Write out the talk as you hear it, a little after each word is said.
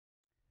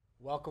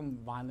Welcome,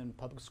 Vineland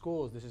Public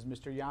Schools. This is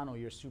Mr. Llano,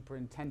 your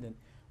superintendent,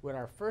 with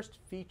our first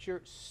feature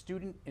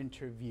student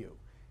interview.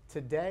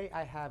 Today,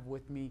 I have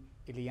with me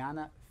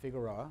Illiana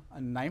Figueroa,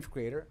 a ninth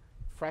grader,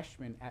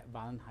 freshman at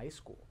Vineland High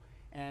School.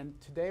 And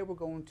today, we're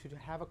going to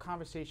have a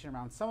conversation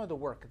around some of the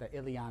work that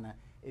Illiana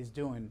is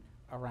doing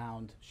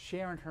around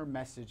sharing her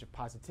message of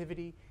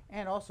positivity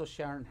and also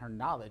sharing her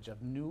knowledge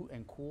of new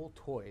and cool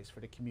toys for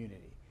the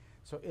community.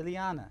 So,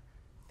 Illiana,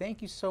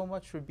 thank you so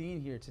much for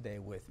being here today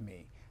with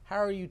me. How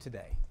are you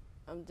today?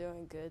 I'm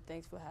doing good.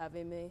 Thanks for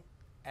having me.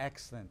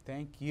 Excellent.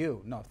 Thank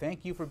you. No,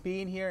 thank you for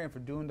being here and for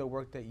doing the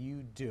work that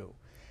you do.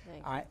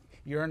 Thank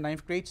you. You're a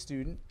ninth grade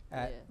student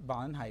at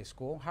Vineland High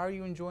School. How are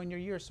you enjoying your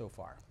year so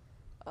far?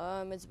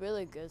 It's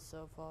really good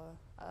so far.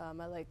 I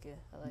like it.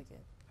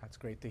 That's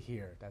great to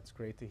hear. That's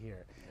great to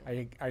hear.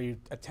 Yeah. Are you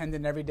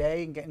attending every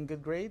day and getting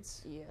good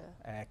grades? Yeah.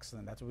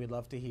 Excellent. That's what we'd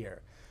love to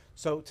hear.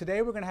 So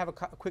today we're going to have a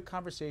quick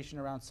conversation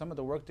around some of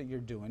the work that you're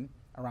doing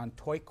around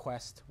Toy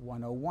Quest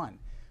 101.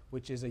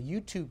 Which is a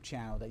YouTube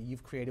channel that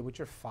you've created with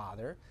your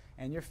father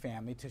and your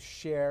family to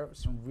share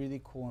some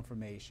really cool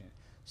information.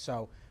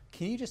 So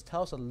can you just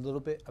tell us a little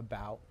bit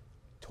about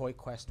Toy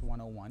Quest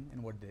 101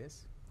 and what it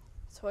is?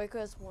 Toy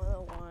Quest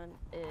 101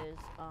 is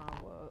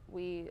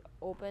we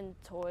open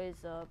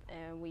toys up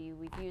and we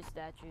review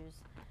statues,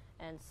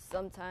 and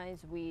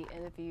sometimes we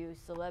interview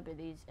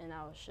celebrities in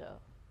our show,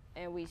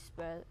 and we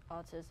spread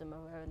autism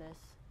awareness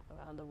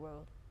around the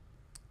world.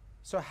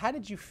 So how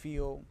did you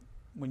feel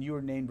when you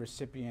were named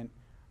recipient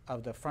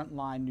of the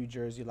Frontline New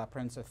Jersey La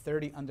Prensa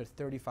 30 under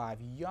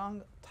 35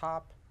 Young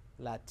Top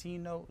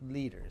Latino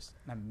Leaders,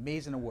 an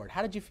amazing award?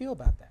 How did you feel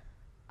about that?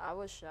 I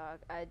was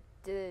shocked. I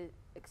didn't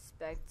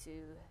expect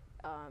to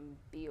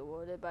be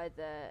awarded by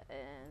that,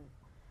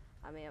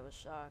 and I was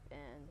shocked,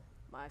 and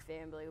my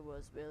family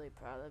was really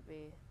proud of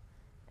me,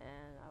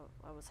 and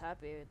I was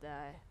happy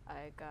that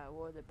I got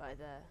awarded by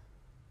that.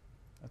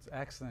 That's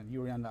excellent.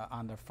 You were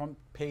on the front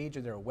page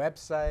of their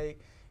website.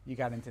 You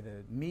got into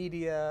the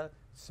media,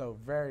 so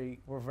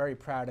we're very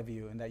proud of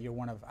you and that you're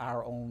one of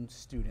our own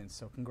students.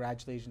 So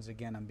congratulations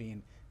again on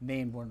being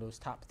named one of those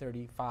top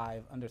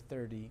 35 under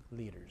 30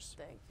 leaders.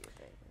 Thank you,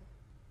 thank you.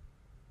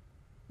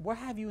 What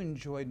have you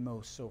enjoyed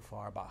most so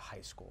far about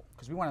high school?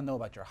 Because we want to know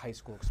about your high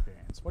school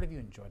experience. What have you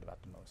enjoyed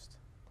about the most?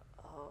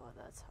 Oh,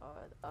 that's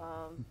hard.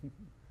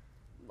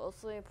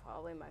 Mostly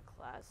probably my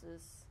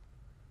classes,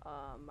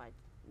 my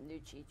new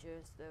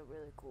teachers, they're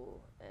really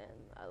cool and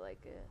I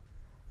like it.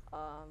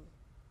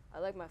 I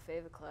like my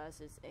favorite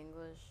class is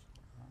English.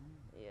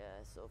 Yeah,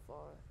 so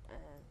far,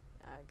 and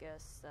I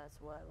guess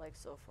that's what I like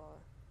so far.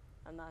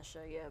 I'm not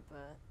sure yet,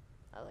 but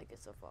I like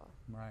it so far.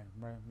 Right.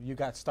 You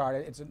got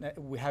started.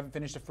 We haven't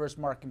finished the first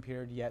marking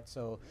period yet,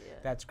 so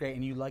that's great.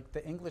 And you like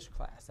the English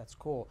class. That's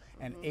cool.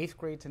 And 8th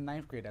grade to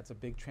 9th grade, that's a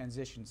big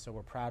transition. So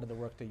we're proud of the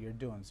work that you're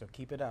doing. So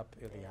keep it up,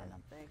 Illiana. Yeah,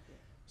 thank you.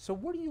 So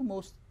what are you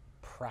most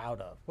proud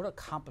of? What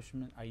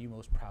accomplishment are you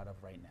most proud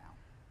of right now?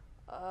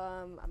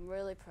 I'm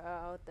really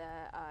proud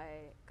that I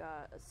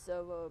got a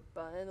silver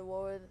button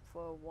award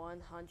for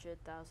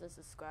 100,000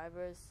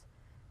 subscribers.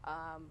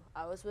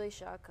 I was really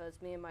shocked because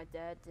me and my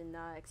dad did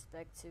not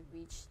expect to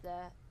reach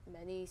that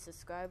many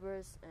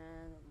subscribers,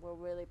 and we're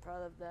really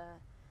proud of that.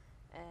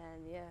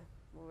 And yeah,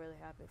 we're really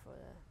happy for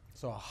that.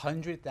 So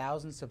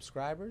 100,000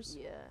 subscribers?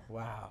 Yeah.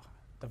 Wow.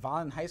 The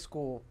Vineland High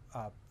School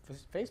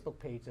Facebook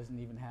page doesn't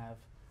even have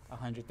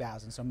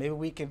 100,000. So maybe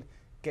we can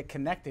get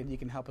connected. You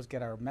can help us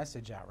get our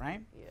message out,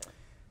 right? Yeah.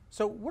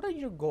 So what are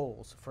your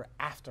goals for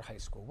after high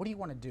school? What do you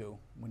want to do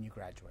when you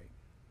graduate?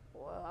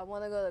 Well, I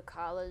want to go to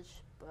college,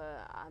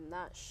 but I'm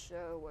not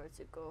sure where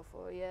to go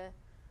for yet.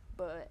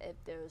 But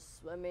if there's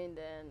swimming,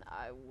 then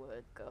I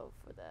would go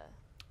for that.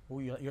 Oh,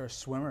 you're a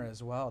swimmer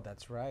as well.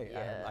 That's right.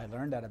 Yeah. I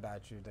learned that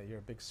about you, that you're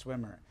a big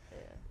swimmer. Yeah.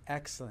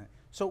 Excellent.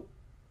 So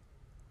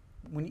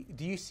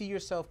do you see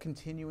yourself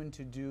continuing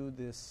to do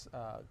this,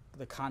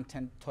 the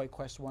content Toy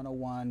Quest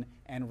 101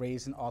 and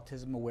raising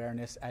autism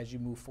awareness as you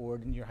move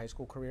forward in your high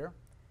school career?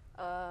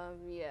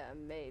 Yeah,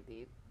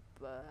 maybe.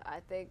 But I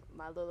think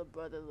my little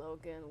brother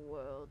Logan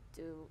will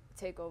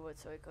take over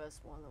Toy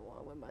Quest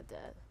 101 with my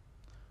dad.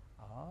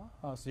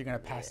 Oh, so you're going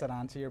to pass that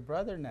on to your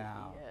brother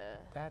now. Yeah.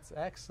 That's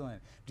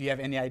excellent. Do you have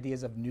any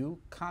ideas of new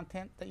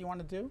content that you want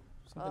to do?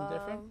 Something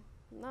different?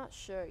 Not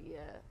sure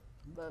yet,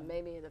 but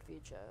maybe in the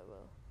future I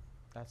will.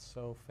 That's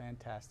so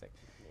fantastic.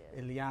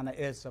 Yeah. Illiana,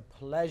 it's a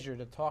pleasure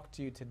to talk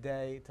to you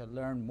today, to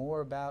learn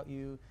more about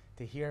you,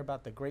 to hear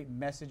about the great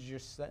message you're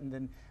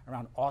sending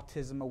around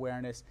autism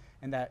awareness,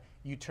 and that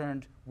you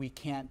turned we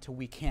can't to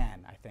we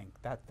can, I think.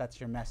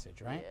 That's your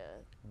message, right?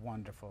 Yeah.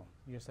 Wonderful.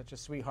 You're such a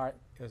sweetheart.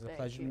 It was a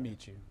pleasure to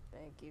meet you.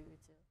 Thank you,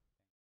 too.